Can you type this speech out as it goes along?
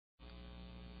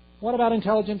What about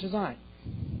intelligent design?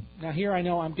 Now here I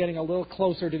know I'm getting a little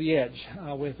closer to the edge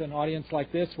with an audience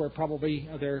like this where probably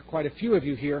there are quite a few of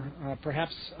you here,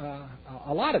 perhaps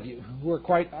a lot of you, who are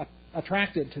quite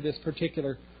attracted to this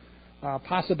particular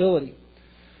possibility.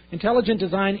 Intelligent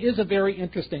design is a very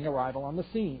interesting arrival on the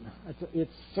scene.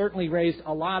 It's certainly raised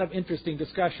a lot of interesting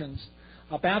discussions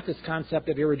about this concept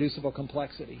of irreducible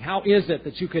complexity. How is it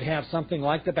that you could have something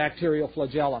like the bacterial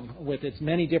flagellum with its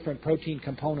many different protein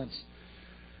components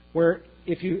where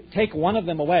if you take one of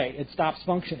them away, it stops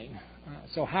functioning?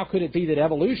 So how could it be that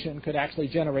evolution could actually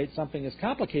generate something as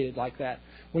complicated like that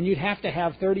when you'd have to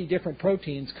have 30 different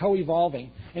proteins co-evolving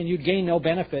and you'd gain no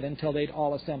benefit until they'd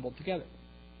all assembled together?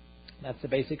 That's the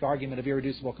basic argument of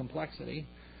irreducible complexity.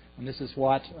 And this is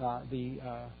what the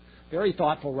very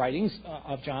thoughtful writings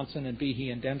of Johnson and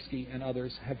Behe and Dembski and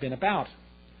others have been about.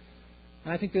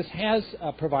 And I think this has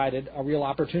provided a real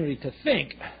opportunity to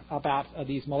think about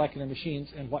these molecular machines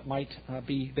and what might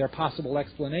be their possible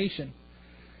explanation.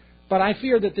 But I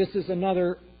fear that this is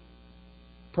another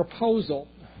proposal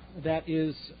that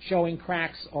is showing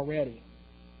cracks already.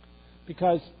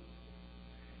 Because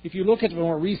if you look at the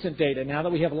more recent data, now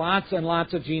that we have lots and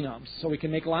lots of genomes, so we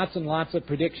can make lots and lots of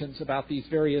predictions about these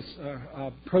various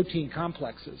protein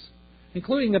complexes,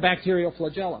 including the bacterial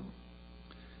flagellum,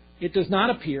 it does not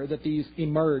appear that these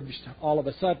emerged all of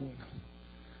a sudden.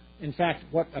 In fact,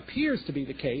 what appears to be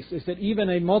the case is that even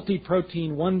a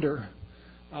multi-protein wonder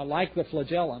like the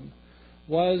flagellum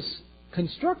was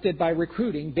constructed by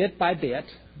recruiting, bit by bit,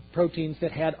 proteins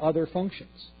that had other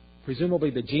functions. Presumably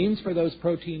the genes for those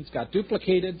proteins got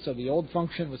duplicated, so the old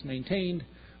function was maintained,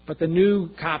 but the new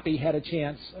copy had a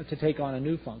chance to take on a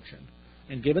new function.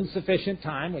 And given sufficient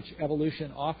time, which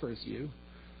evolution offers you,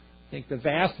 I think the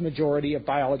vast majority of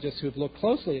biologists who have looked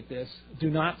closely at this do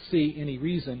not see any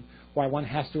reason why one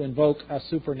has to invoke a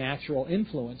supernatural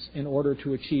influence in order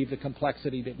to achieve the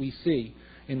complexity that we see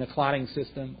in the clotting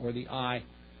system or the eye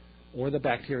or the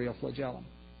bacterial flagellum.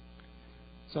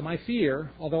 So my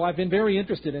fear, although I've been very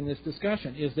interested in this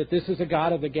discussion, is that this is a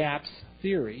God of the gaps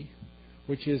theory,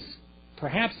 which is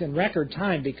perhaps in record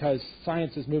time because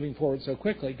science is moving forward so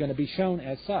quickly, going to be shown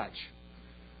as such.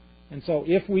 And so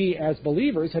if we as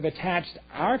believers have attached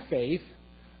our faith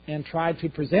and tried to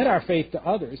present our faith to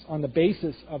others on the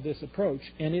basis of this approach,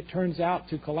 and it turns out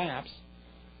to collapse,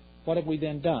 what have we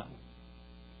then done?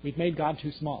 We've made God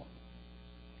too small.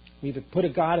 We've put a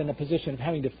God in a position of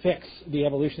having to fix the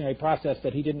evolutionary process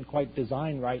that he didn't quite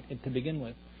design right to begin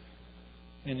with.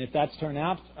 And if that's turned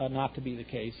out not to be the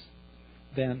case,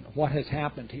 then what has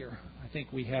happened here? I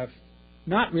think we have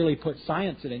not really put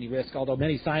science at any risk, although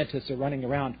many scientists are running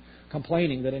around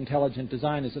complaining that intelligent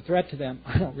design is a threat to them.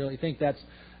 I don't really think that's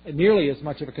nearly as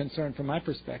much of a concern from my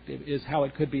perspective is how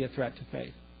it could be a threat to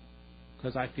faith,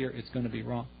 because I fear it's going to be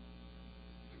wrong.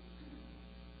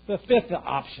 The fifth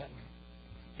option,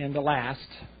 and the last,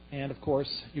 and of course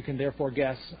you can therefore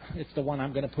guess it's the one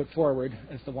I'm going to put forward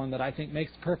as the one that I think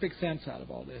makes perfect sense out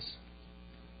of all this.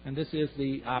 And this is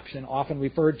the option often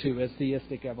referred to as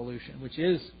theistic evolution, which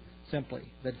is simply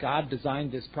that God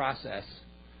designed this process.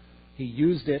 He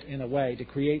used it in a way to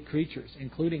create creatures,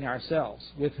 including ourselves,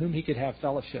 with whom he could have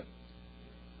fellowship.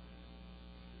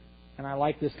 And I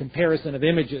like this comparison of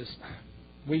images.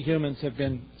 We humans have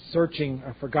been searching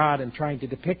for God and trying to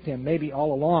depict him maybe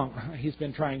all along. He's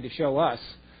been trying to show us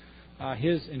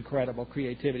his incredible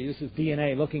creativity. This is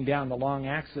DNA looking down the long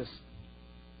axis.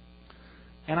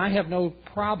 And I have no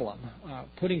problem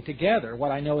putting together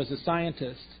what I know as a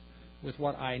scientist with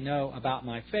what I know about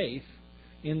my faith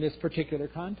in this particular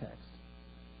context.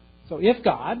 So if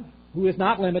God, who is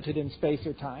not limited in space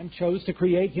or time, chose to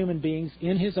create human beings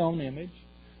in his own image,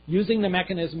 using the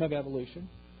mechanism of evolution,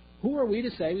 who are we to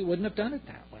say we wouldn't have done it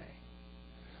that way?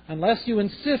 Unless you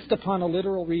insist upon a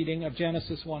literal reading of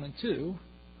Genesis 1 and 2,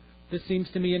 this seems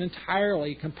to me an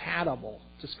entirely compatible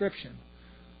description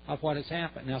of what has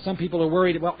happened. Now, some people are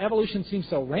worried, well, evolution seems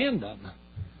so random.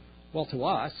 Well, to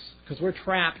us, because we're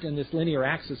trapped in this linear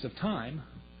axis of time.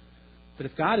 But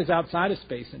if God is outside of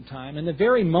space and time, in the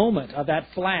very moment of that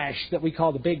flash that we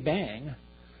call the Big Bang,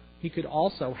 he could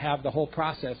also have the whole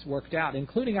process worked out,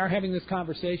 including our having this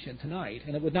conversation tonight,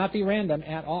 and it would not be random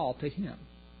at all to him.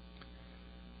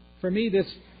 For me,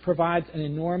 this provides an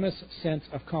enormous sense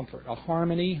of comfort, a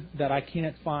harmony that I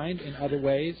can't find in other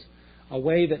ways, a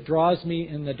way that draws me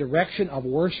in the direction of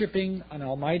worshiping an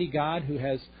almighty God who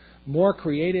has more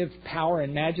creative power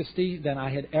and majesty than I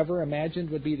had ever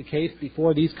imagined would be the case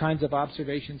before these kinds of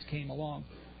observations came along.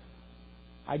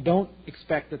 I don't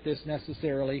expect that this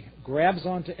necessarily grabs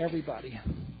onto everybody,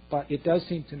 but it does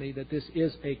seem to me that this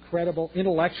is a credible,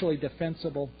 intellectually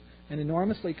defensible, and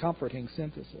enormously comforting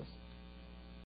synthesis.